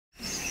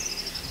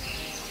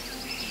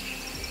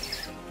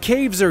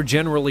Caves are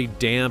generally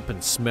damp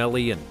and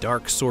smelly and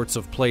dark sorts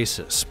of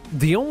places.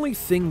 The only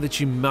thing that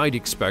you might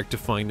expect to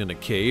find in a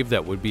cave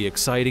that would be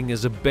exciting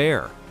is a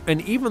bear.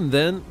 And even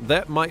then,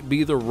 that might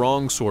be the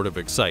wrong sort of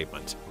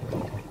excitement.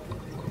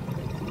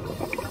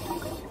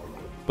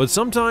 But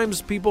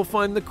sometimes people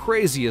find the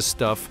craziest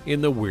stuff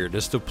in the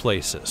weirdest of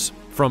places.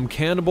 From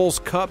cannibals'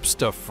 cups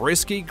to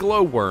frisky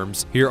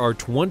glowworms, here are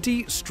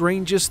 20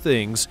 strangest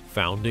things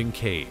found in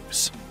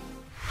caves.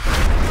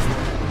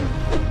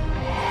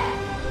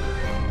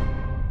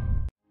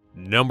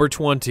 Number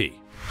 20.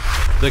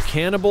 The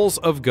Cannibals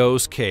of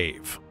Ghost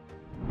Cave.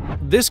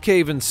 This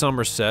cave in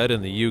Somerset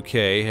in the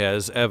UK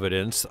has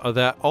evidence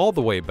that all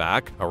the way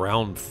back,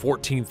 around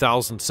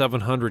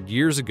 14,700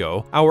 years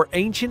ago, our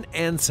ancient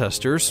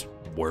ancestors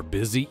were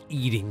busy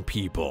eating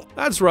people.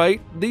 That's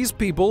right, these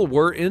people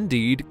were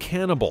indeed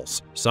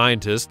cannibals.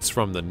 Scientists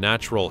from the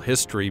Natural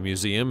History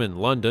Museum in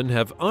London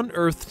have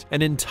unearthed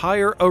an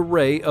entire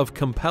array of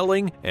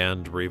compelling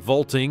and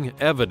revolting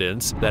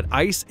evidence that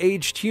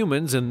ice-aged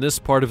humans in this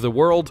part of the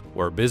world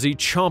were busy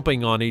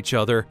chomping on each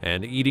other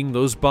and eating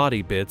those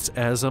body bits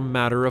as a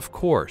matter of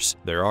course.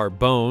 There are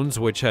bones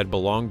which had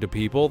belonged to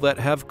people that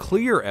have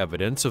clear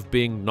evidence of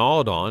being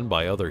gnawed on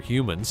by other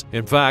humans.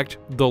 In fact,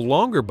 the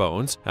longer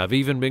bones have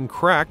even been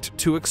cracked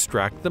to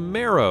extract the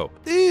marrow.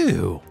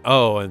 Ew!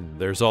 Oh, and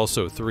there's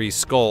also 3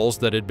 skulls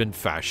that had been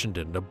fashioned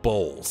into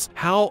bowls.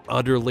 How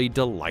utterly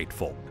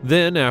delightful.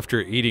 Then,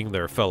 after eating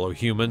their fellow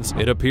humans,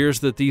 it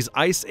appears that these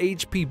Ice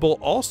Age people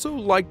also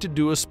like to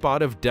do a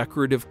spot of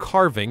decorative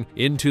carving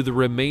into the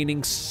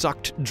remaining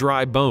sucked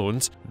dry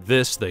bones.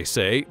 This, they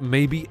say,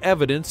 may be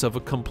evidence of a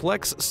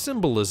complex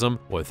symbolism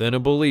within a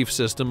belief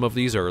system of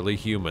these early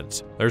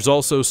humans. There's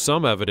also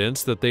some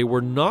evidence that they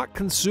were not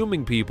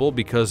consuming people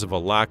because of a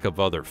lack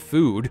of other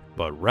food,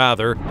 but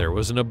rather there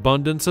was an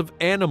abundance of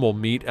animal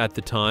meat at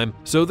the time,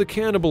 so the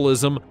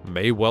cannibalism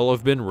may well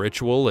have been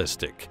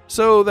ritualistic.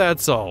 So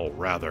that's all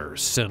rather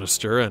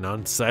sinister and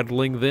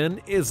unsettling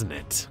then, isn't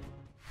it?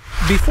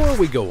 Before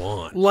we go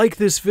on, like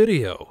this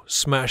video,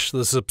 smash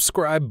the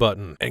subscribe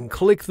button, and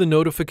click the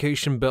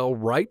notification bell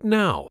right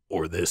now,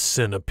 or this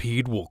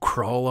centipede will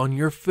crawl on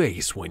your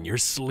face when you're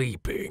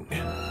sleeping.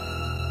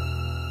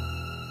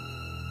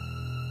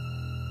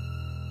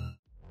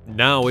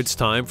 Now it's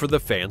time for the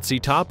fancy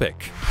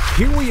topic.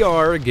 Here we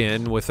are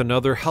again with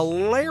another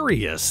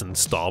hilarious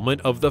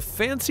installment of the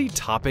Fancy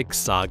Topic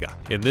Saga.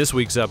 In this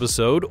week's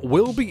episode,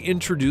 we'll be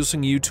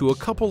introducing you to a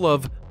couple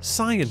of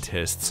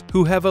scientists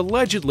who have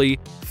allegedly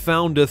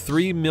found a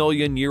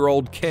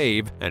 3-million-year-old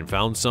cave and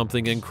found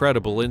something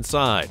incredible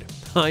inside.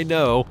 I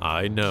know,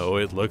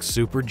 it looks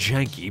super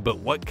janky, but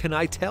what can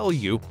I tell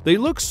you? They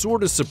look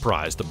sort of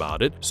surprised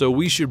about it, so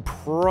we should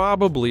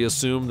probably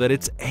assume that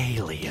it's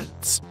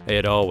aliens.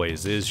 It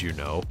always is, you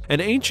know. And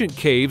ancient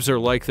caves are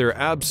like their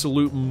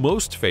absolute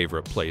most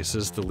favorite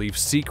places to leave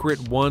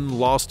secret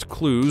one-lost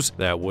clues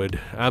that would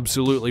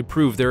absolutely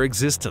prove their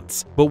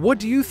existence. But what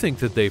do you think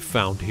that they've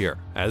found here?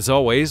 As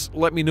always,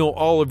 let me know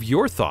all of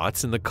your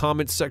thoughts in the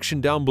comments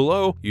section down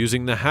below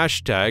using the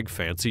hashtag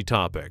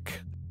FancyTopic.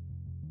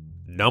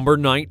 Number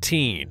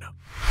 19.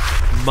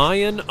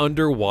 Mayan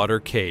underwater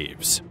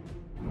caves.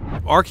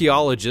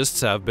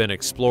 Archaeologists have been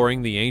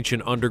exploring the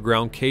ancient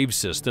underground cave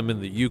system in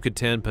the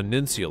Yucatan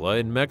Peninsula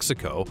in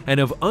Mexico and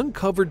have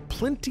uncovered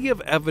plenty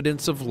of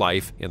evidence of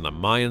life in the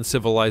Mayan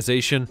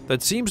civilization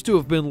that seems to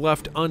have been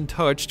left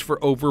untouched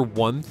for over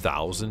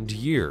 1,000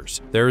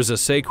 years. There is a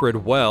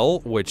sacred well,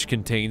 which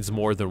contains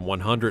more than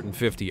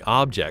 150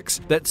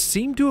 objects that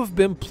seem to have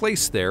been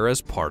placed there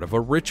as part of a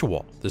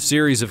ritual. The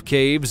series of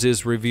caves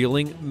is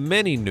revealing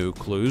many new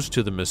clues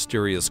to the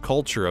mysterious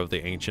culture of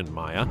the ancient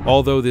Maya.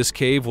 Although this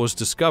cave was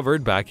discovered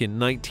back in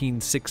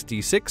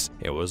 1966,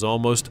 it was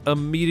almost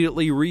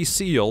immediately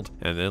resealed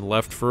and then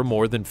left for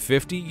more than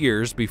 50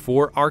 years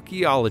before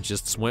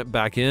archaeologists went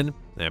back in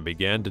and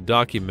began to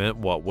document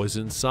what was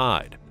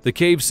inside. The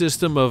cave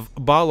system of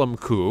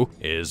Balamku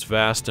is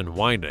vast and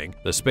winding.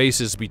 The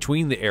spaces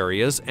between the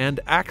areas and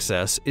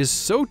access is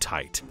so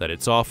tight that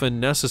it's often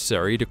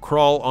necessary to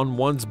crawl on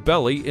one's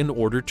belly in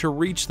order to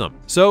reach them.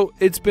 So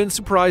it's been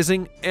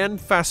surprising and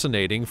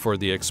fascinating for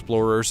the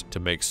explorers to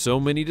make so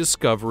many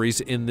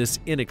discoveries in this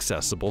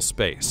inaccessible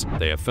space.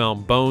 They have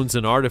found bones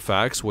and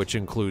artifacts which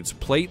includes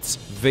plates,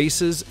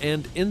 vases,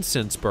 and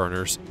incense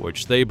burners,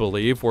 which they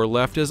believe were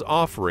left as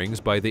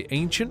offerings by the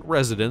ancient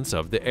residents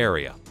of the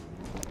area.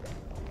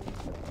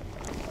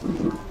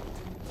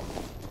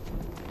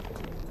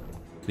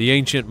 The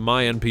ancient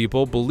Mayan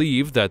people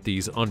believed that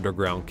these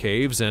underground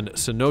caves and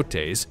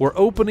cenotes were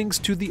openings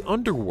to the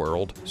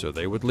underworld, so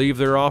they would leave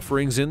their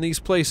offerings in these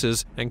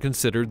places and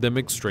considered them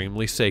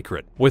extremely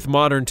sacred. With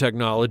modern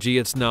technology,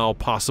 it's now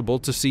possible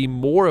to see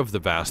more of the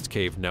vast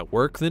cave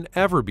network than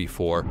ever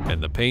before,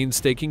 and the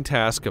painstaking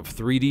task of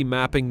 3D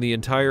mapping the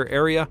entire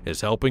area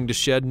is helping to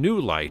shed new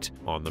light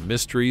on the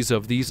mysteries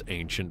of these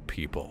ancient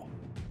people.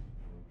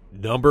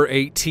 Number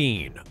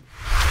 18.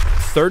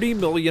 30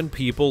 million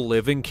people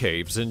live in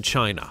caves in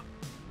China.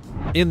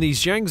 In the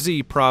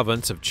Jiangxi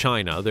province of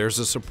China, there's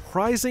a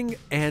surprising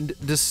and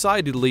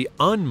decidedly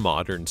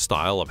unmodern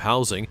style of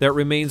housing that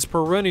remains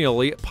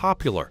perennially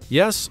popular.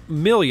 Yes,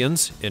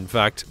 millions, in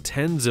fact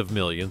tens of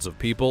millions of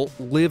people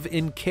live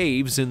in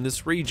caves in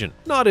this region.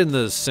 Not in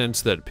the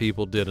sense that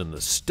people did in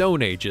the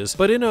Stone Ages,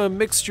 but in a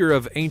mixture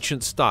of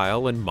ancient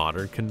style and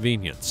modern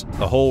convenience.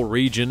 The whole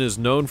region is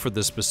known for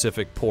the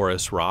specific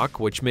porous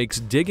rock, which makes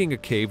digging a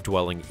cave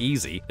dwelling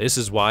easy. This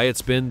is why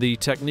it's been the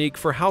technique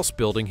for house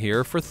building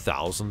here for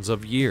thousands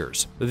of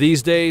years.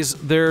 These days,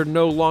 they're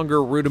no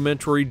longer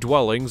rudimentary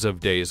dwellings of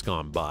days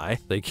gone by.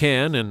 They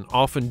can and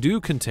often do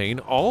contain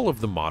all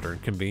of the modern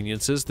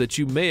conveniences that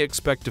you may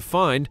expect to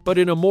find, but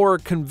in a more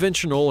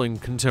conventional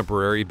and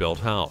contemporary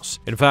built house.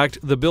 In fact,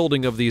 the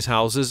building of these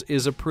houses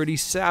is a pretty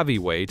savvy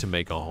way to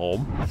make a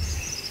home.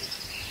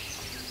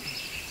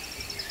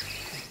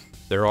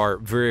 There are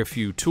very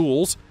few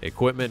tools,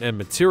 equipment, and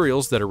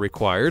materials that are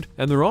required,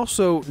 and they're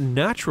also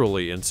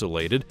naturally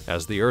insulated,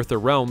 as the earth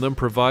around them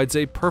provides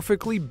a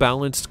perfectly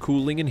balanced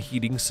cooling and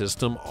heating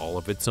system all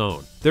of its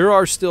own. There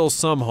are still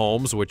some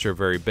homes which are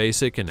very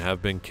basic and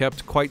have been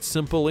kept quite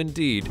simple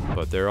indeed,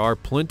 but there are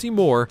plenty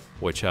more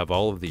which have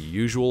all of the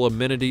usual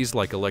amenities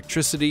like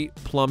electricity,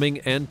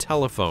 plumbing, and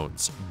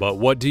telephones. But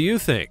what do you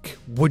think?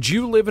 Would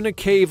you live in a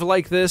cave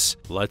like this?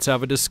 Let's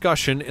have a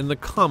discussion in the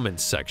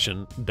comments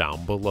section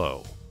down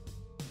below.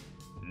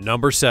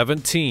 Number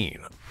 17.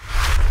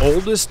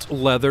 Oldest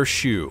leather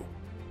shoe.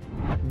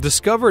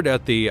 Discovered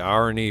at the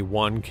Arni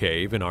 1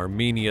 cave in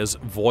Armenia's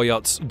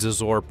Voyots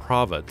Dzor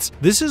province,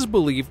 this is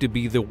believed to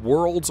be the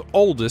world's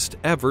oldest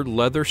ever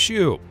leather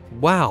shoe.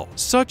 Wow,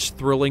 such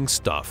thrilling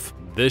stuff.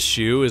 This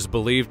shoe is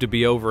believed to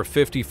be over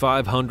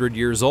 5,500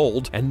 years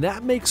old, and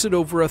that makes it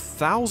over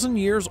 1,000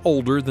 years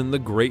older than the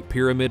Great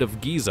Pyramid of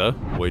Giza,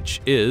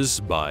 which is,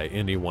 by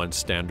anyone's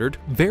standard,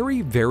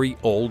 very, very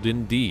old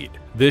indeed.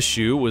 This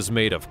shoe was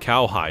made of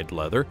cowhide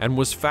leather and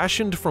was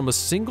fashioned from a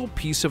single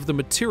piece of the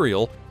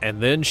material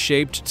and then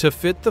shaped to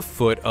fit the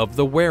foot of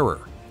the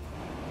wearer.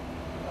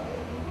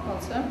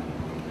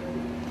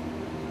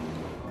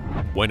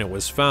 When it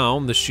was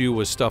found, the shoe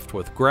was stuffed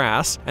with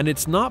grass, and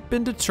it's not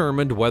been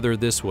determined whether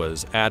this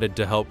was added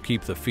to help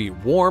keep the feet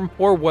warm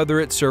or whether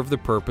it served the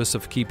purpose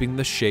of keeping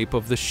the shape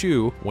of the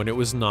shoe when it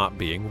was not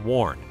being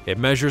worn. It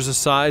measures a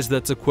size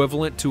that's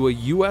equivalent to a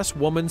US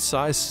woman's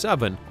size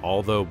 7,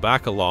 although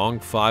back along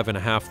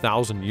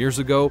 5,500 years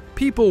ago,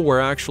 people were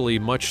actually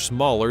much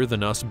smaller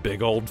than us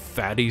big old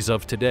fatties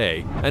of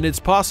today, and it's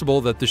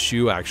possible that the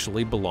shoe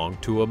actually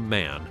belonged to a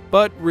man.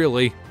 But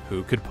really,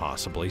 who could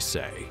possibly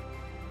say?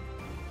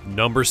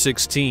 Number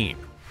 16.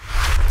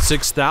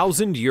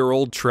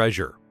 6,000-year-old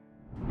treasure.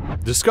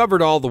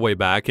 Discovered all the way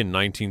back in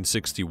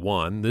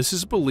 1961, this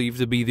is believed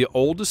to be the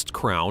oldest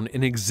crown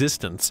in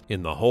existence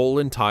in the whole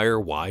entire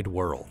wide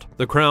world.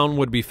 The crown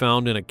would be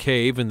found in a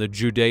cave in the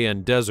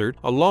Judean desert,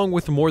 along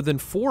with more than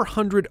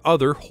 400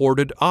 other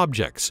hoarded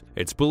objects.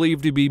 It's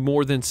believed to be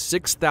more than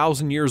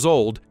 6,000 years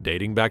old,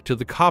 dating back to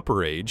the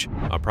Copper Age,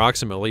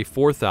 approximately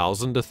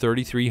 4,000 to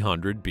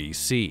 3,300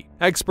 BC.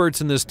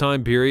 Experts in this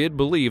time period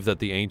believe that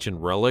the ancient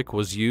relic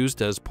was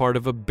used as part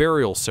of a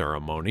burial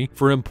ceremony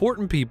for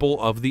important people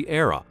of the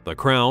era. The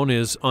crown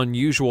is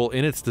unusual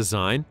in its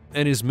design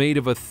and is made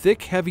of a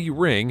thick, heavy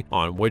ring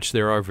on which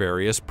there are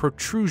various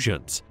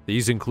protrusions.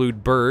 These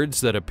include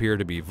birds that appear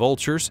to be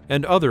vultures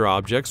and other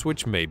objects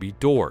which may be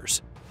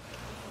doors.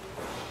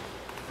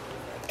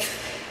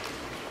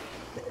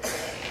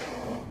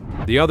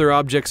 The other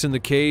objects in the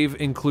cave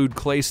include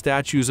clay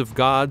statues of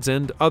gods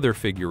and other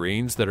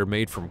figurines that are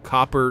made from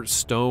copper,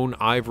 stone,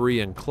 ivory,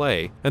 and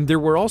clay, and there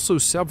were also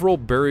several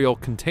burial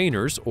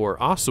containers,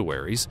 or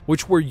ossuaries,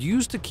 which were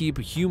used to keep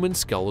human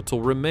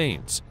skeletal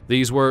remains.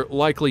 These were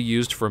likely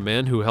used for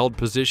men who held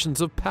positions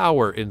of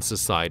power in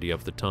society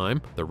of the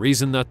time. The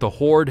reason that the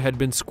hoard had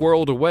been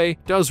squirreled away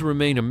does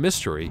remain a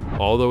mystery,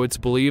 although it's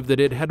believed that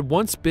it had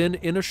once been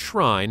in a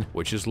shrine,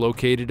 which is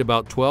located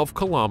about 12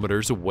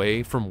 kilometers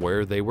away from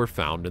where they were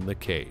found in the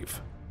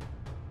cave.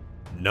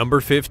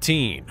 Number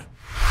 15.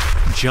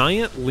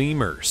 Giant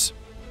lemurs.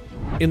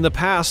 In the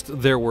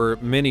past, there were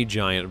many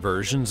giant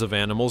versions of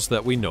animals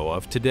that we know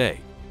of today.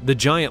 The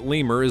giant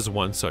lemur is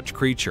one such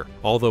creature.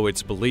 Although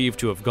it's believed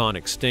to have gone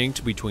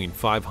extinct between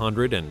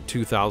 500 and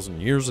 2,000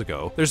 years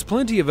ago, there's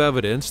plenty of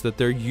evidence that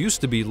there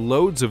used to be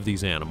loads of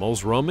these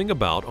animals roaming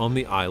about on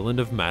the island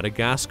of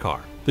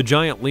Madagascar. The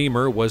giant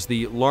lemur was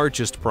the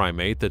largest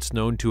primate that's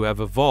known to have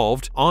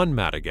evolved on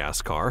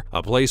Madagascar,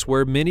 a place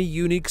where many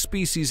unique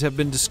species have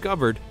been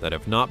discovered that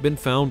have not been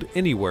found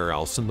anywhere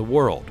else in the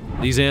world.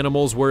 These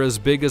animals were as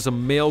big as a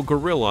male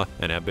gorilla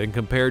and have been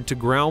compared to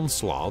ground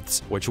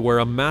sloths, which were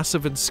a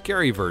massive and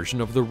scary version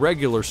of the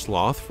regular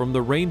sloth from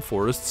the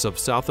rainforests of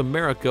South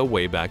America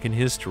way back in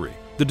history.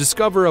 The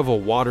discovery of a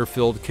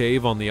water-filled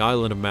cave on the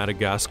island of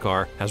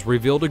Madagascar has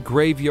revealed a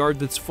graveyard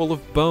that's full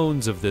of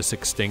bones of this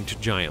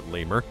extinct giant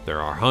lemur.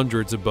 There are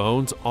hundreds of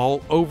bones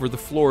all over the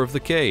floor of the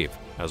cave.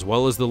 As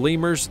well as the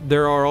lemurs,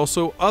 there are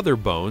also other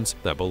bones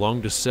that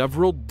belong to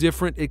several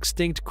different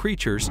extinct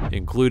creatures,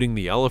 including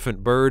the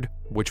elephant bird,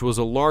 which was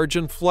a large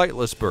and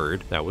flightless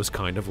bird that was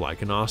kind of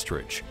like an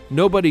ostrich.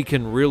 Nobody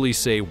can really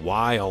say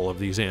why all of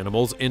these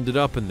animals ended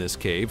up in this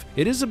cave.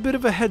 It is a bit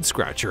of a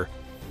head-scratcher.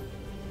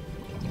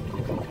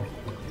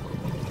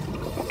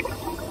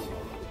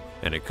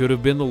 And it could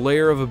have been the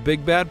lair of a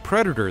big bad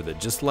predator that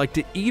just liked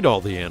to eat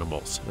all the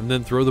animals and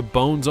then throw the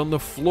bones on the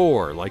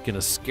floor like in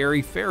a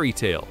scary fairy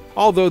tale.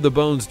 Although the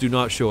bones do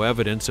not show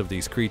evidence of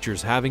these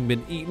creatures having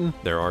been eaten,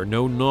 there are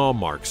no gnaw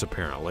marks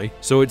apparently.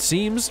 So it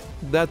seems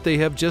that they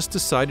have just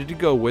decided to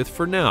go with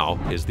for now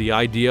is the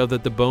idea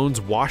that the bones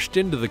washed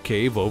into the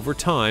cave over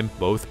time,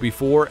 both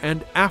before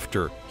and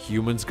after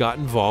humans got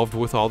involved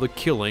with all the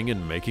killing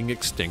and making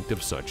extinct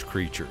of such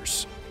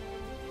creatures.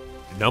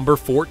 Number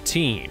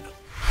 14.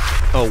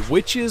 A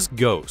witch's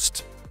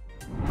ghost.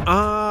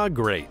 Ah,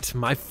 great,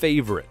 my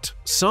favorite.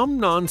 Some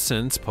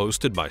nonsense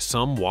posted by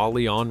some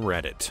Wally on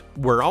Reddit,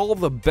 where all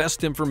the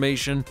best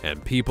information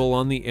and people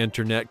on the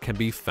internet can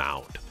be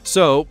found.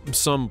 So,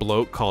 some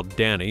bloke called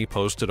Danny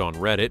posted on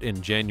Reddit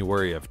in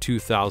January of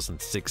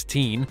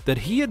 2016 that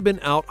he had been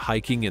out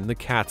hiking in the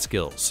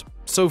Catskills.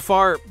 So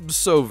far,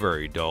 so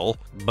very dull.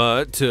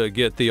 But to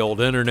get the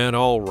old internet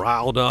all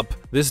riled up,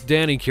 this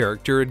Danny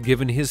character had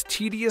given his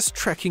tedious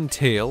trekking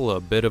tale a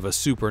bit of a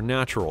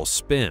supernatural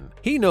spin.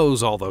 He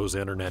knows all those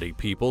internet-y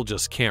people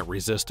just can't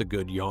resist a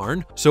good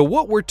yarn. So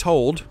what we're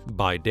told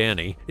by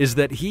Danny is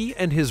that he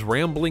and his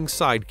rambling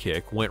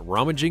sidekick went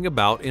rummaging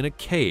about in a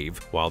cave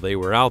while they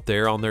were out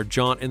there on their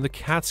jaunt in the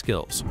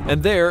Catskills.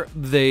 And there,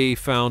 they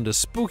found a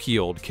spooky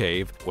old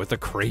cave with a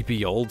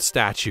creepy old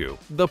statue.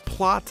 The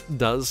plot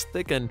does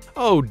thicken.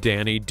 Oh,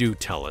 Danny, do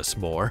tell us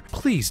more.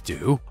 Please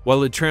do.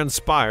 Well, it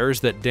transpires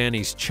that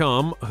Danny's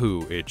chum,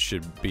 who, it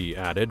should be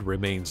added,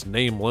 remains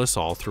nameless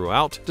all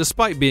throughout,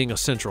 despite being a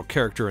central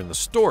character in the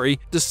story,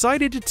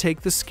 decided to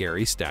take the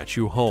scary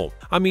statue home.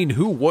 I mean,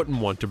 who wouldn't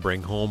want to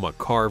bring home a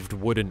carved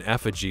wooden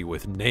effigy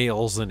with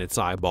nails in its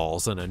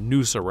eyeballs and a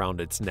noose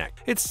around its neck?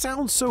 It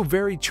sounds so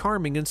very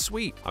charming and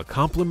sweet. A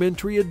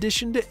complimentary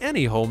addition to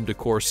any home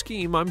decor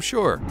scheme, I'm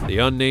sure. The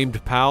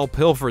unnamed pal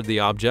pilfered the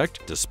object,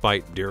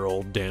 despite dear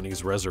old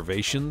Danny's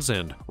reservations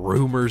and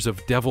rumors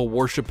of devil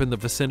worship in the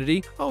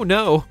vicinity. Oh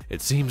no,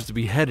 it seems to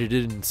be headed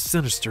in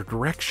sinister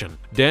direction.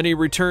 Danny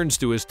returns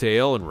to his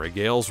tale and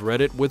regales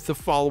Reddit with the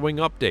following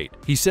update.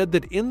 He said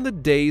that in the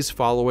days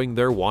following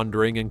their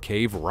wandering and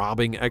cave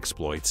robbing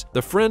exploits,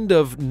 the friend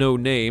of no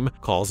name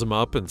calls him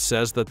up and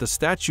says that the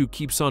statue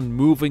keeps on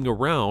moving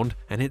around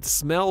and it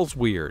smells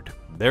weird.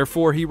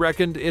 Therefore, he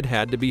reckoned it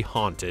had to be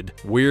haunted.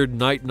 Weird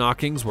night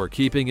knockings were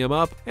keeping him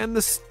up, and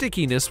the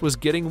stickiness was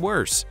getting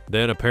worse.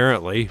 Then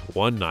apparently,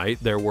 one night,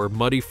 there were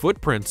muddy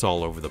footprints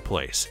all over the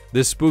place.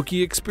 This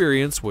spooky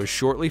experience was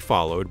shortly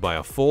followed by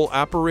a full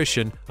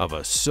apparition of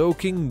a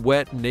soaking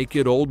wet,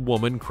 naked old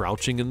woman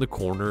crouching in the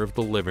corner of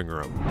the living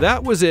room.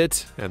 That was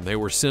it, and they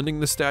were sending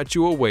the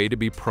statue away to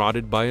be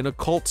prodded by an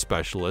occult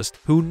specialist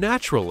who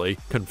naturally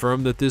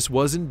confirmed that this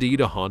was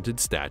indeed a haunted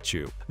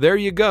statue. There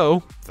you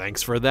go.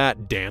 Thanks for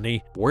that,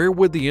 Danny. Where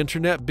would the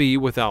internet be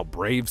without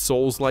brave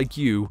souls like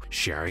you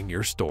sharing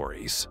your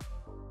stories?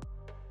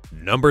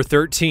 Number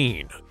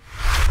 13.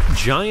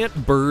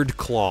 Giant bird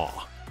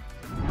claw.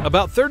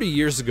 About 30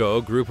 years ago,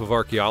 a group of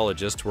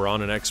archaeologists were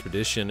on an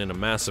expedition in a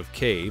massive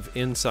cave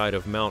inside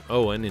of Mount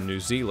Owen in New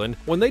Zealand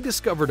when they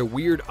discovered a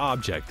weird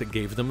object that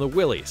gave them the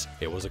willies.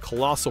 It was a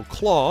colossal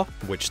claw,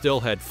 which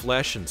still had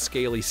flesh and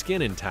scaly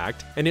skin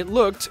intact, and it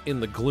looked, in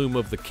the gloom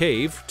of the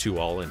cave, to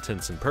all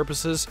intents and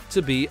purposes,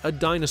 to be a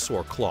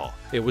dinosaur claw.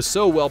 It was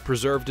so well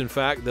preserved, in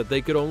fact, that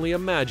they could only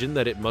imagine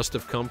that it must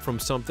have come from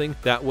something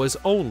that was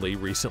only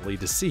recently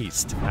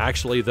deceased.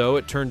 Actually, though,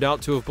 it turned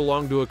out to have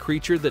belonged to a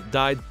creature that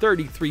died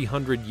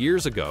 3,300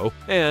 years ago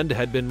and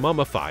had been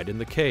mummified in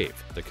the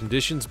cave, the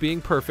conditions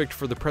being perfect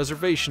for the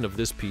preservation of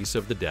this piece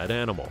of the dead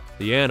animal.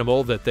 The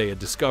animal that they had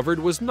discovered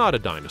was not a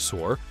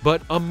dinosaur,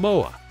 but a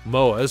moa.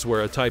 Moas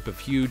were a type of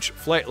huge,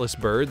 flightless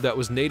bird that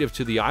was native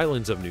to the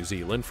islands of New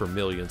Zealand for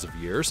millions of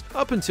years,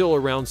 up until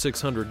around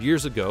 600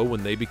 years ago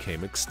when they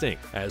became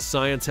extinct. As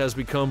science has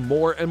become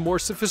more and more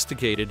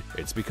sophisticated,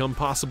 it's become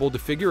possible to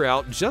figure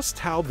out just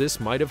how this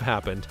might have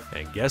happened,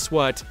 and guess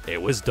what? It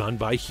was done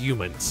by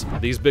humans.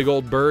 These big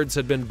old birds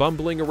had been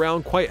bumbling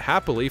around quite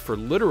happily for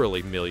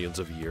literally millions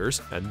of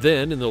years, and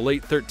then in the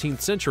late 13th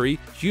century,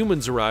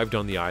 humans arrived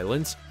on the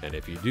islands, and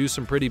if you do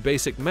some pretty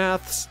basic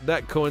maths,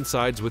 that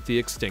coincides with the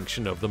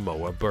extinction of the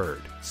moa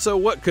bird. So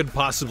what could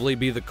possibly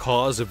be the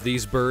cause of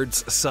these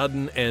birds'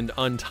 sudden and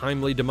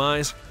untimely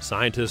demise?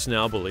 Scientists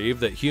now believe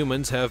that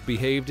humans have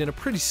behaved in a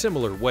pretty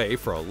similar way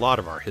for a lot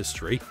of our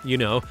history. You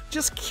know,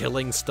 just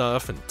killing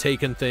stuff and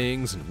taking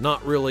things and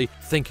not really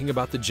thinking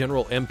about the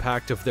general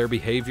impact of their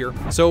behavior.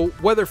 So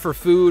whether for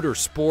food or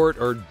sport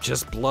or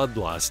just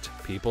bloodlust,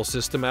 people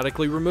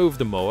systematically removed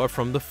the moa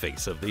from the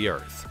face of the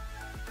earth.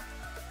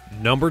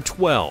 Number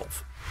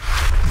 12.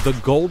 The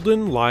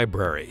Golden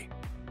Library.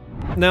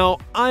 Now,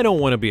 I don't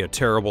want to be a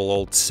terrible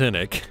old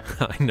cynic.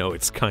 I know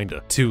it's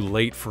kinda too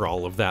late for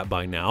all of that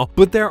by now,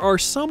 but there are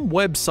some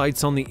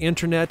websites on the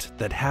internet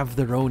that have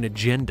their own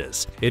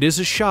agendas. It is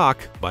a shock,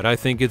 but I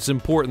think it's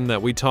important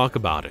that we talk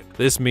about it.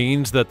 This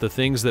means that the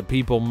things that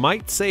people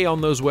might say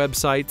on those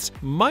websites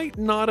might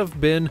not have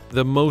been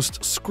the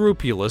most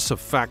scrupulous of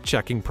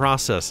fact-checking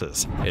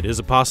processes. It is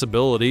a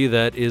possibility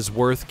that is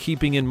worth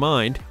keeping in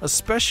mind,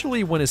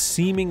 especially when a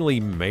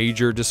seemingly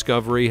major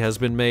discovery has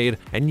been made,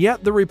 and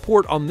yet the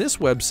report on this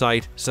website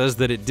says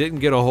that it didn't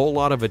get a whole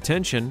lot of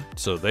attention,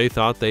 so they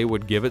thought they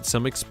would give it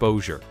some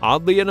exposure.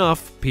 Oddly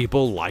enough,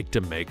 people like to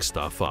make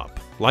stuff up.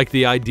 Like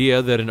the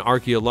idea that an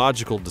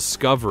archaeological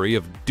discovery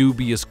of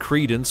dubious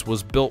credence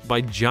was built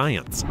by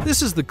giants.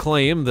 This is the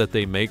claim that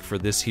they make for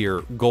this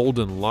here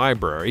golden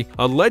library,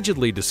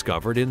 allegedly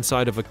discovered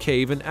inside of a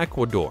cave in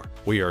Ecuador.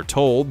 We are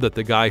told that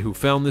the guy who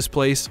found this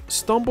place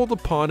stumbled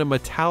upon a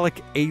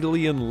metallic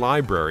alien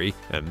library,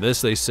 and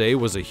this, they say,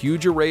 was a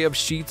huge array of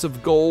sheets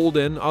of gold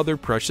and other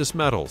precious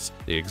metals.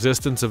 The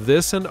existence of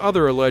this and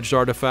other alleged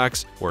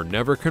artifacts were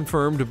never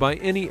confirmed by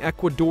any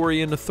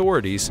Ecuadorian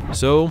authorities,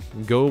 so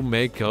go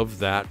make of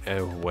that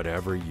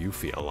whatever you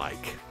feel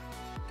like.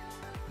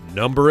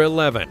 Number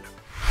 11.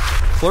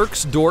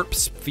 Klerksdorp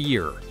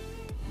Sphere.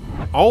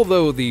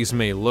 Although these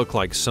may look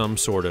like some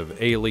sort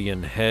of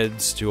alien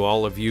heads to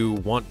all of you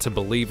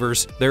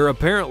want-to-believers, they're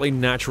apparently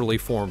naturally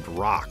formed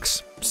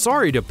rocks.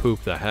 Sorry to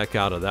poop the heck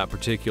out of that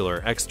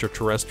particular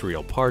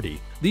extraterrestrial party.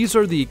 These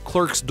are the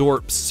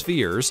Klerksdorp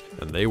spheres,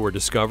 and they were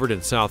discovered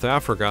in South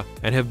Africa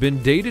and have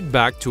been dated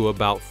back to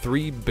about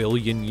 3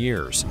 billion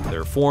years.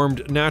 They're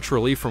formed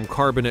naturally from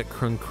carbonate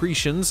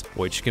concretions,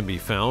 which can be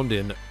found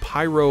in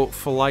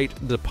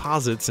pyrophyllite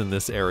deposits in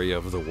this area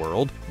of the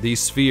world.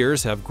 These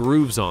spheres have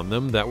grooves on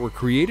them that were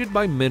created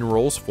by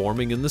minerals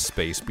forming in the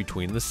space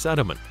between the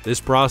sediment. This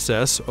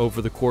process,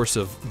 over the course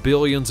of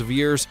billions of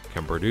years,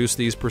 can produce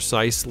these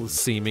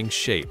precise-seeming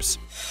shapes.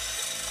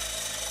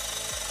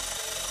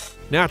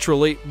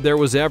 Naturally, there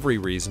was every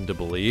reason to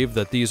believe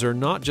that these are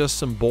not just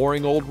some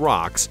boring old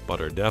rocks, but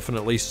are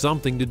definitely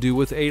something to do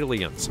with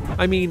aliens.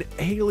 I mean,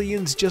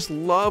 aliens just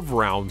love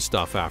round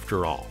stuff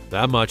after all.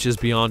 That much is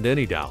beyond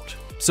any doubt.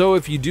 So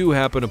if you do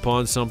happen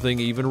upon something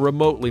even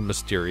remotely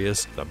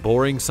mysterious, the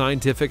boring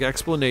scientific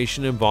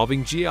explanation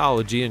involving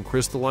geology and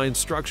crystalline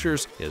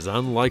structures is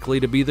unlikely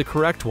to be the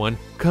correct one,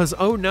 because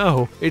oh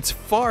no, it's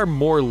far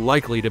more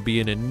likely to be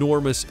an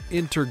enormous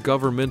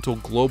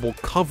intergovernmental global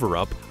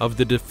cover-up of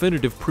the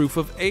definitive proof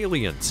of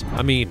aliens.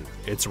 I mean,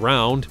 it's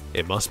round,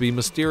 it must be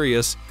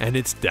mysterious, and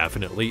it's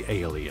definitely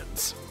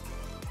aliens.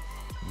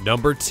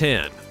 Number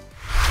 10.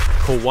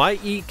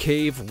 Kauai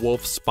Cave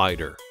Wolf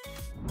Spider.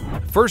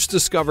 First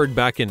discovered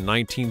back in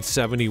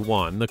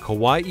 1971, the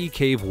Kauai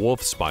Cave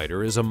wolf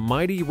spider is a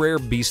mighty rare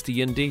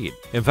beastie indeed.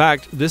 In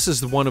fact, this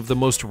is one of the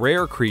most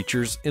rare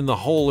creatures in the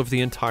whole of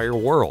the entire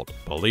world,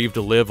 believed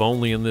to live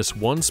only in this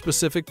one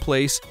specific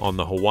place on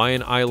the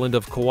Hawaiian island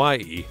of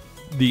Kauai.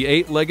 The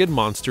 8-legged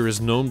monster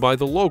is known by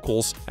the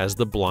locals as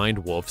the blind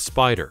wolf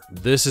spider.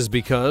 This is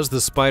because the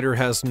spider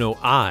has no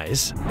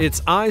eyes.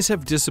 Its eyes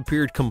have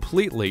disappeared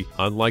completely,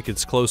 unlike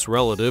its close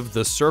relative,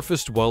 the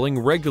surface-dwelling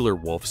regular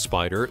wolf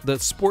spider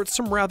that sports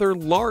some rather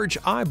large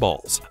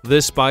eyeballs.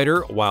 This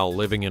spider, while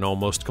living in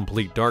almost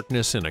complete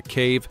darkness in a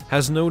cave,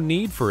 has no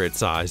need for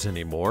its eyes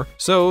anymore,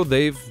 so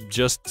they've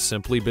just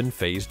simply been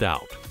phased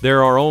out.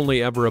 There are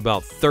only ever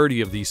about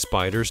 30 of these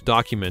spiders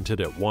documented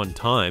at one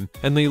time,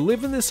 and they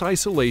live in this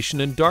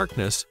isolation and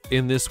darkness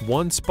in this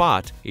one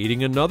spot,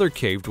 eating another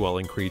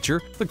cave-dwelling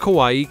creature, the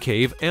Kauai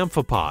cave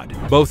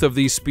amphipod. Both of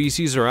these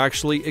species are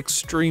actually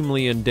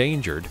extremely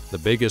endangered. The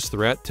biggest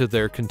threat to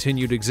their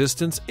continued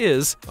existence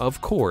is, of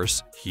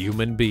course,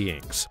 human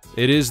beings.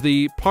 It is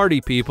the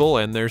party people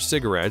and their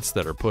cigarettes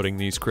that are putting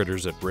these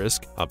critters at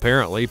risk.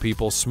 Apparently,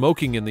 people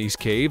smoking in these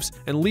caves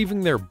and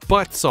leaving their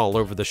butts all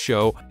over the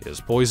show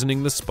is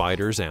poisoning the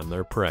spiders and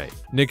their prey.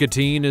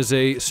 Nicotine is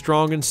a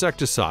strong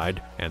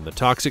insecticide, and the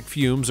toxic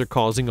fumes are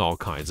causing all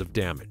kinds of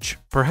damage.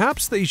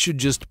 Perhaps they should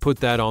just put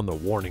that on the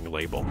warning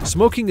label.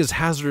 Smoking is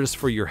hazardous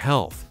for your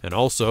health, and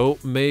also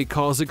may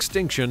cause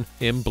extinction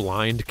in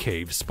blind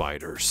cave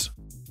spiders.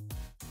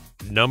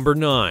 Number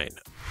 9.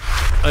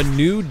 A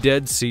new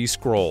Dead Sea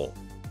Scroll.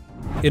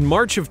 In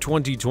March of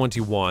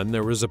 2021,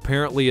 there was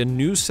apparently a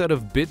new set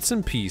of bits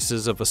and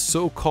pieces of a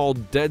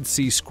so-called Dead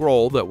Sea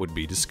Scroll that would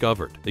be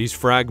discovered. These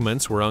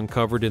fragments were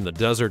uncovered in the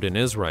desert in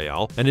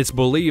Israel, and it's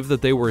believed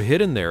that they were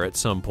hidden there at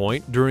some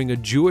point during a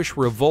Jewish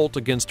revolt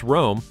against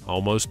Rome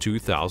almost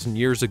 2,000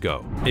 years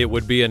ago. It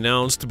would be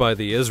announced by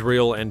the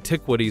Israel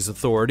Antiquities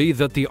Authority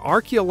that the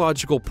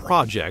archaeological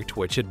project,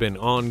 which had been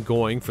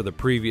ongoing for the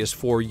previous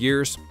 4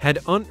 years, had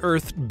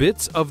unearthed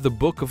bits of the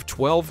Book of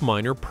 12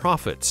 Minor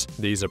Prophets.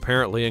 These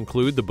apparently include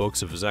include the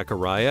books of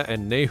Zechariah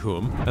and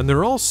Nahum, and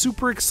they're all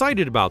super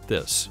excited about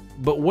this.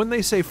 But when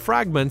they say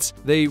fragments,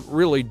 they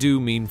really do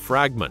mean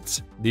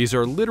fragments. These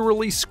are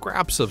literally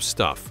scraps of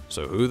stuff,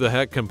 so who the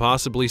heck can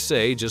possibly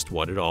say just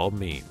what it all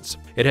means?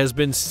 It has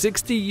been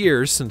 60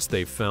 years since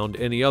they've found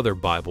any other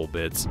Bible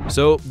bits,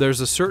 so there's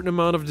a certain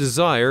amount of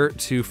desire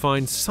to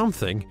find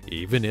something,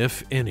 even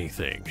if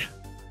anything.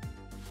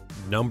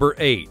 Number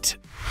 8.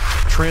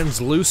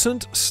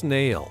 Translucent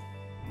snail.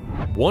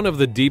 One of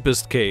the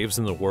deepest caves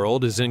in the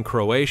world is in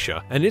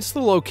Croatia, and it's the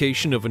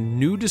location of a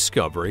new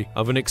discovery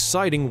of an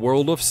exciting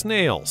world of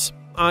snails.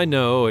 I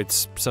know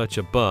it's such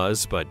a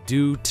buzz, but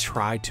do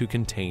try to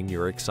contain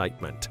your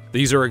excitement.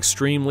 These are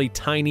extremely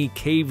tiny,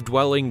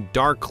 cave-dwelling,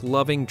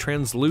 dark-loving,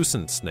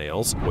 translucent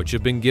snails, which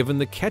have been given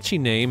the catchy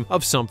name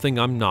of something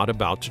I'm not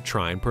about to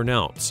try and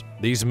pronounce.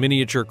 These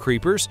miniature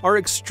creepers are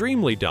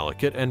extremely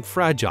delicate and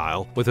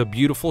fragile, with a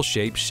beautiful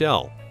shaped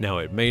shell. Now,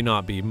 it may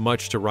not be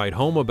much to write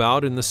home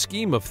about in the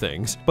scheme of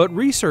things, but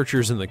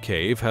researchers in the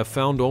cave have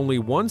found only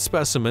one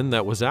specimen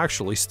that was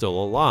actually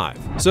still alive.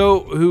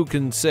 So, who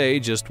can say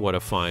just what a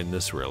find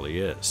this really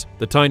is?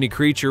 The tiny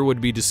creature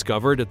would be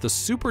discovered at the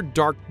super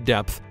dark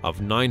depth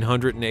of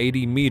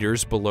 980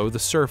 meters below the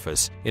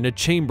surface, in a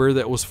chamber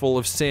that was full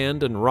of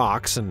sand and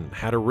rocks and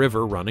had a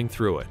river running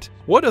through it.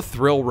 What a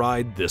thrill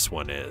ride this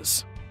one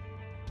is.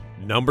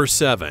 Number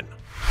 7.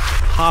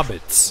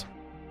 Hobbits.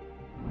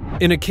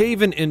 In a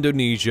cave in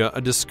Indonesia,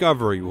 a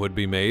discovery would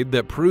be made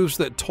that proves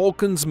that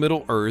Tolkien's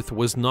Middle-earth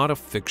was not a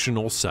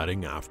fictional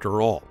setting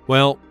after all.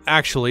 Well,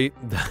 actually,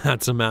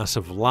 that's a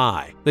massive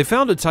lie. They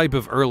found a type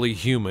of early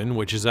human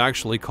which is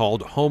actually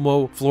called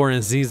Homo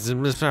florensis,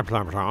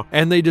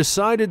 and they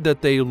decided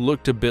that they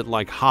looked a bit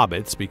like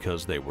hobbits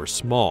because they were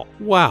small.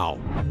 Wow,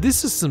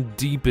 this is some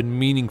deep and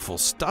meaningful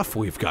stuff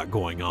we've got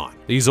going on.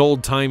 These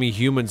old-timey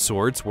human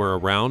sorts were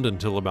around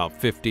until about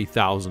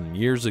 50,000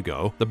 years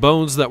ago. The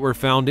bones that were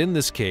found in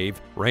this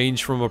cave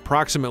range from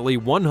approximately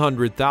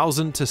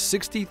 100,000 to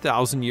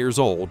 60,000 years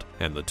old,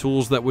 and the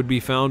tools that would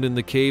be found in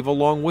the cave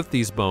along with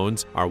these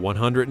bones are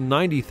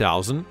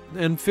 190,000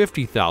 and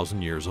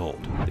 50,000 years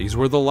old. These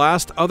were the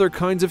last other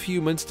kinds of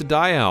humans to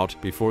die out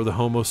before the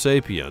Homo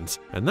sapiens,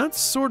 and that's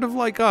sort of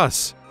like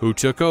us, who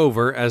took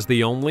over as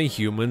the only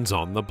humans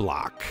on the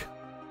block.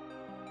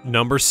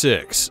 Number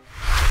 6.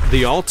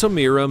 The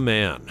Altamira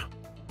Man.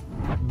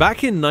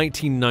 Back in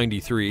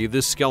 1993,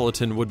 this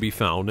skeleton would be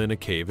found in a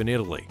cave in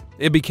Italy.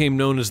 It became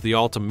known as the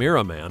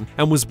Altamira Man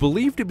and was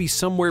believed to be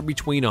somewhere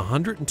between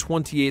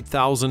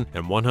 128,000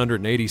 and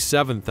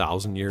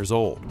 187,000 years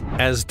old.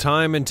 As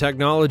time and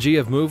technology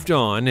have moved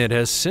on, it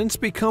has since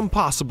become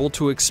possible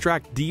to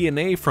extract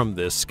DNA from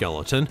this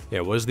skeleton.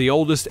 It was the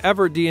oldest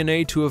ever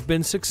DNA to have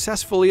been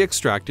successfully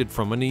extracted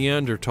from a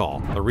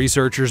Neanderthal. The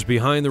researchers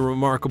behind the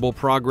remarkable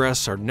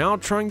progress are now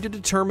trying to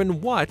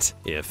determine what,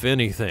 if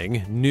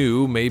anything,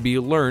 new may be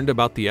learned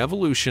about the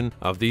evolution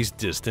of these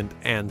distant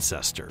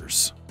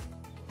ancestors.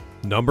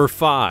 Number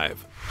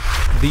 5.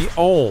 The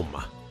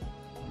Olm.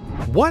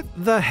 What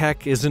the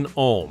heck is an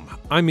Olm?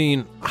 I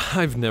mean,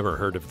 I've never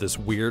heard of this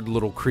weird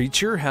little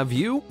creature, have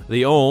you?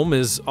 The Olm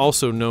is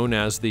also known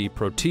as the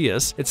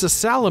Proteus. It's a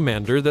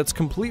salamander that's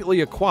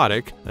completely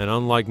aquatic and,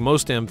 unlike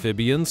most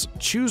amphibians,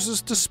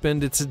 chooses to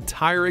spend its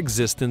entire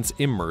existence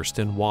immersed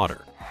in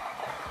water.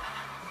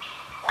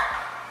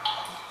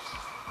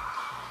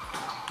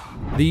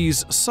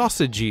 These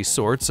sausagey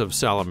sorts of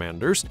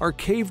salamanders are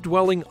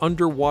cave-dwelling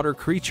underwater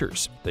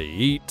creatures. They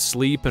eat,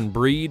 sleep, and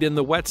breed in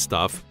the wet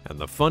stuff, and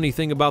the funny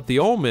thing about the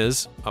Olm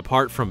is,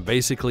 apart from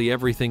basically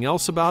everything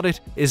else about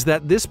it, is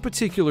that this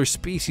particular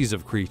species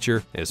of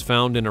creature is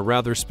found in a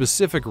rather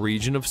specific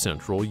region of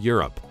Central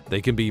Europe.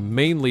 They can be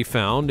mainly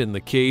found in the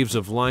caves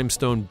of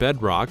limestone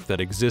bedrock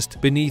that exist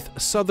beneath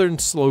southern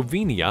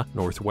Slovenia,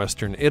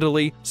 northwestern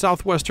Italy,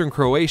 southwestern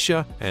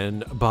Croatia,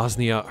 and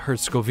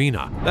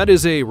Bosnia-Herzegovina. That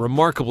is a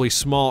remarkably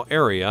small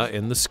area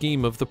in the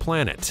scheme of the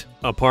planet.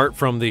 Apart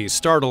from the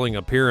startling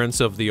appearance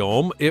of the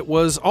Olm, it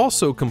was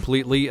also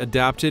completely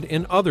adapted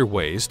in other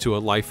ways to a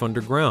life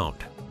underground.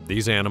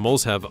 These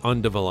animals have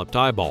undeveloped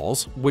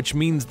eyeballs, which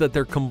means that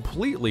they're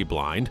completely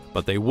blind,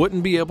 but they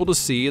wouldn't be able to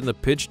see in the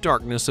pitch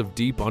darkness of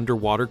deep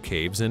underwater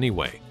caves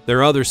anyway.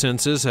 Their other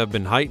senses have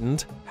been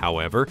heightened,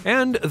 however,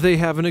 and they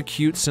have an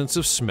acute sense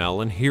of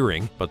smell and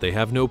hearing, but they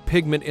have no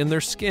pigment in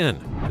their skin.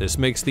 This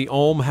makes the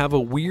Olm have a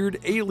weird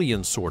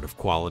alien sort of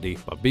quality,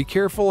 but be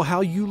careful how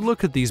you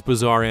look at these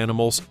bizarre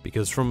animals,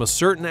 because from a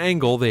certain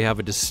angle they have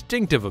a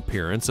distinctive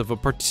appearance of a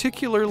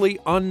particularly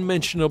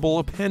unmentionable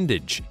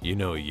appendage. You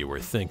know you were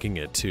thinking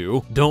it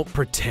too. Don't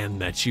pretend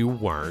that you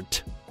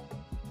weren't.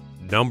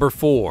 Number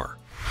 4.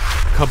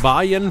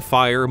 Kabayan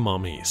Fire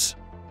Mummies.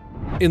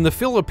 In the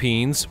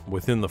Philippines,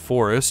 within the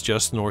forest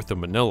just north of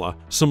Manila,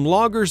 some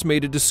loggers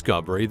made a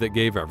discovery that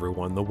gave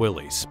everyone the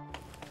willies.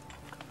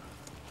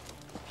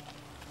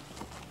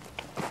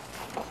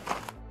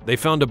 They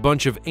found a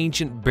bunch of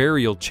ancient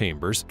burial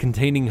chambers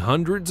containing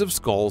hundreds of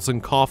skulls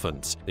and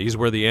coffins. These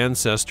were the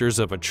ancestors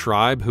of a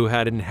tribe who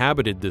had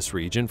inhabited this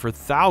region for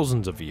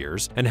thousands of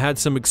years and had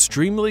some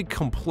extremely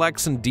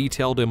complex and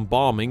detailed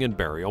embalming and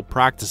burial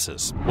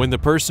practices. When the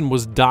person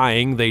was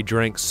dying, they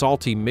drank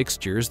salty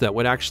mixtures that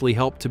would actually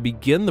help to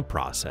begin the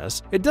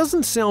process. It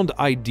doesn't sound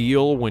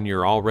ideal when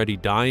you're already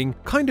dying,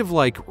 kind of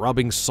like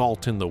rubbing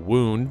salt in the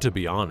wound, to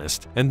be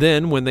honest. And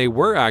then when they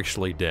were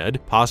actually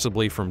dead,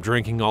 possibly from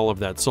drinking all of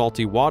that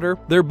salty water,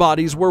 their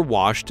bodies were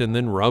washed and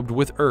then rubbed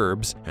with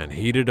herbs and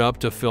heated up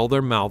to fill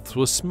their mouths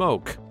with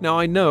smoke. Now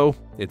I know,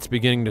 it's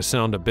beginning to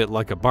sound a bit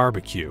like a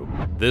barbecue.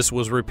 This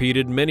was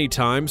repeated many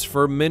times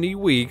for many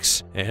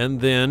weeks, and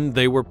then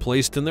they were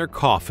placed in their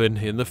coffin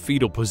in the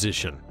fetal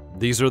position.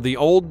 These are the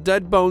old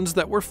dead bones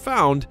that were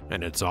found,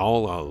 and it's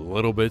all a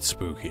little bit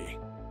spooky.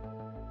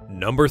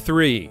 Number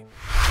 3.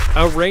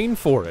 A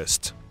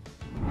rainforest.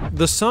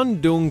 The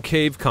Sundung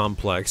Cave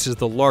Complex is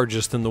the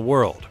largest in the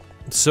world.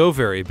 So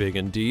very big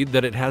indeed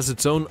that it has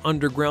its own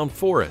underground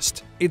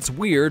forest. It's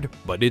weird,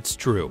 but it's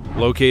true.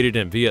 Located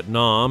in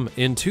Vietnam,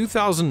 in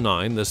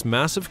 2009, this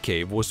massive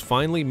cave was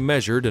finally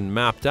measured and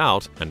mapped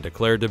out and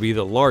declared to be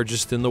the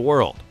largest in the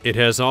world. It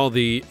has all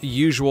the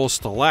usual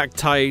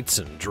stalactites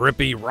and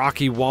drippy,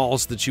 rocky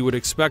walls that you would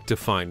expect to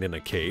find in a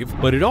cave,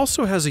 but it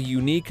also has a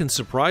unique and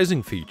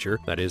surprising feature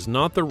that is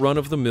not the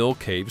run-of-the-mill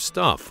cave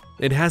stuff.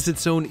 It has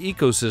its own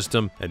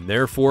ecosystem and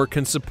therefore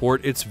can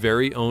support its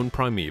very own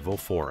primeval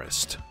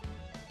forest.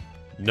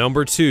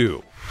 Number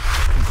 2.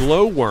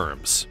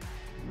 Glowworms.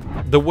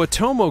 The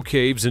Watomo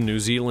Caves in New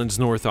Zealand's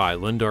North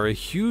Island are a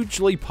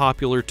hugely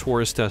popular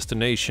tourist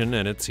destination,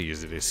 and it's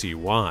easy to see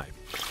why.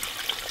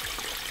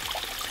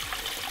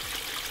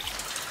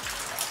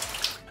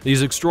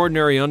 These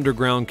extraordinary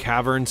underground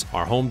caverns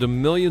are home to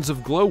millions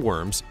of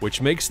glowworms, which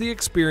makes the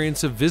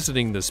experience of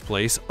visiting this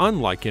place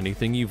unlike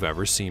anything you've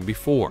ever seen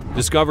before.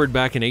 Discovered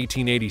back in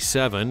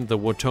 1887, the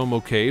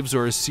Watomo Caves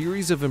are a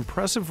series of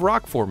impressive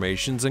rock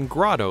formations and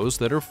grottos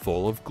that are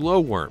full of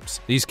glowworms.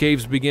 These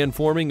caves began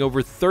forming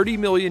over 30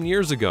 million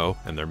years ago,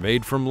 and they're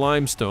made from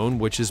limestone,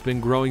 which has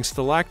been growing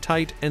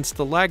stalactite and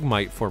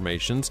stalagmite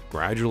formations,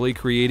 gradually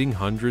creating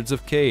hundreds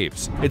of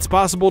caves. It's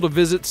possible to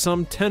visit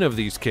some 10 of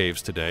these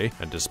caves today,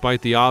 and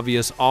despite the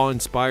obvious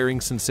awe-inspiring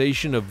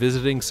sensation of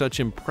visiting such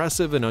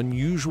impressive and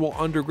unusual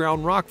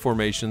underground rock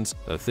formations,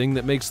 the thing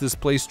that makes this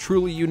place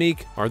truly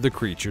unique are the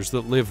creatures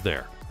that live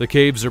there. The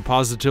caves are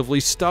positively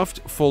stuffed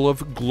full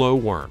of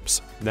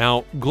glowworms.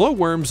 Now,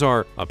 glowworms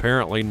are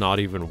apparently not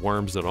even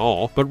worms at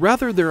all, but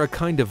rather they're a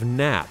kind of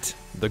gnat.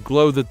 The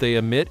glow that they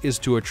emit is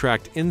to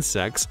attract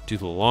insects to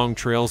the long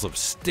trails of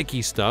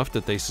sticky stuff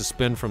that they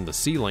suspend from the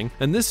ceiling,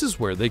 and this is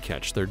where they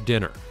catch their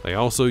dinner. They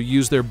also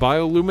use their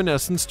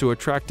bioluminescence to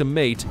attract a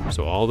mate,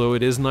 so although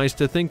it is nice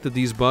to think that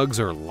these bugs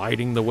are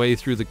lighting the way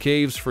through the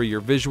caves for your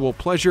visual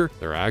pleasure,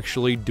 they're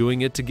actually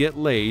doing it to get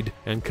laid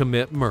and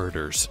commit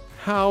murders.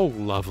 How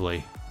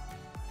lovely.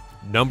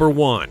 Number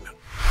 1.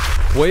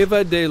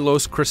 Cueva de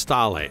los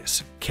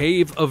Cristales,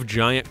 Cave of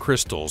Giant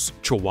Crystals,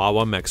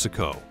 Chihuahua,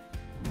 Mexico.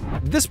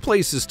 This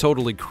place is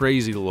totally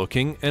crazy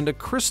looking and a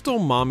crystal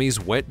mommy's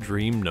wet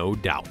dream, no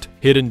doubt.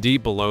 Hidden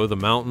deep below the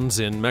mountains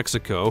in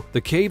Mexico,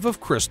 the Cave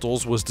of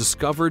Crystals was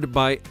discovered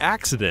by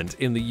accident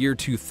in the year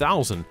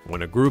 2000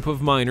 when a group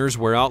of miners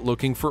were out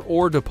looking for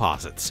ore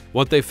deposits.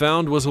 What they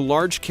found was a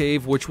large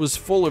cave which was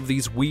full of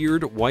these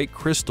weird white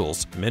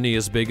crystals, many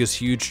as big as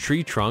huge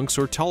tree trunks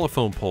or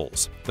telephone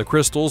poles. The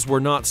crystals were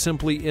not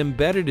simply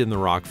embedded in the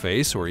rock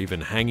face or even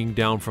hanging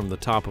down from the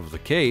top of the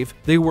cave,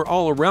 they were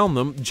all around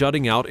them,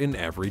 jutting out in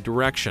every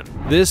direction.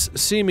 This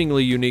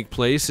seemingly unique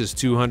place is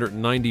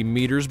 290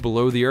 meters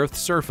below the Earth's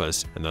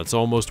surface, and that's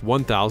almost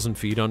 1,000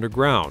 feet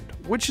underground,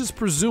 which is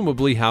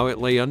presumably how it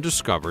lay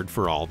undiscovered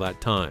for all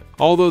that time.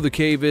 Although the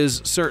cave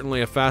is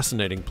certainly a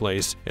fascinating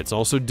place, it's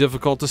also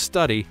difficult to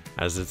study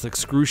as it's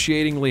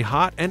excruciatingly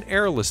hot and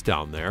airless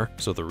down there,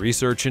 so the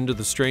research into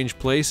the strange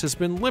place has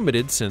been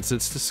limited since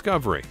its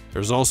discovery.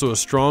 There's also a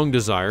strong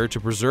desire to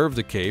preserve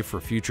the cave for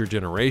future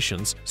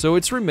generations, so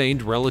it's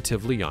remained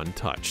relatively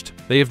untouched.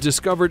 They have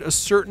discovered a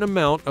certain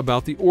amount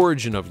about the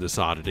origin of this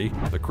oddity.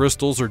 The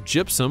crystals are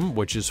gypsum,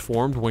 which is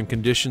formed when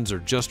conditions are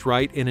just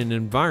right in an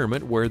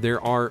environment where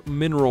there are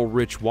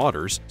mineral-rich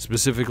waters,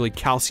 specifically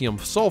calcium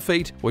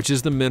sulfate, which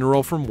is the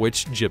mineral from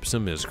which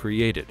gypsum is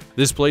created.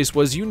 This place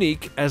was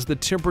unique as the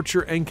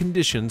temperature and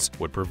conditions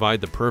would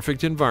provide the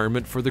perfect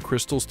environment for the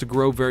crystals to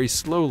grow very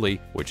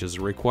slowly, which is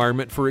a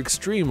requirement for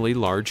extremely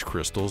large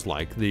crystals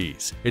like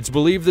these. It's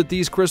believed that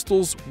these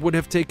crystals would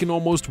have taken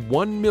almost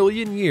 1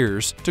 million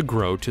years to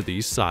grow to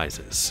these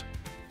sizes.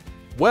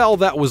 Well,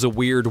 that was a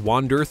weird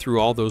wander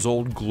through all those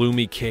old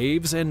gloomy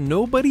caves, and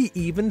nobody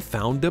even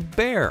found a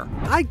bear.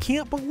 I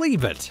can't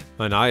believe it,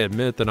 and I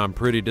admit that I'm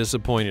pretty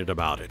disappointed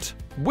about it.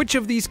 Which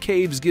of these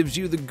caves gives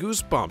you the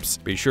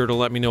goosebumps? Be sure to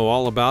let me know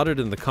all about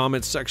it in the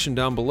comments section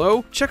down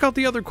below. Check out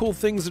the other cool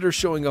things that are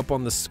showing up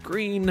on the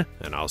screen,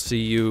 and I'll see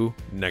you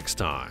next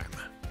time.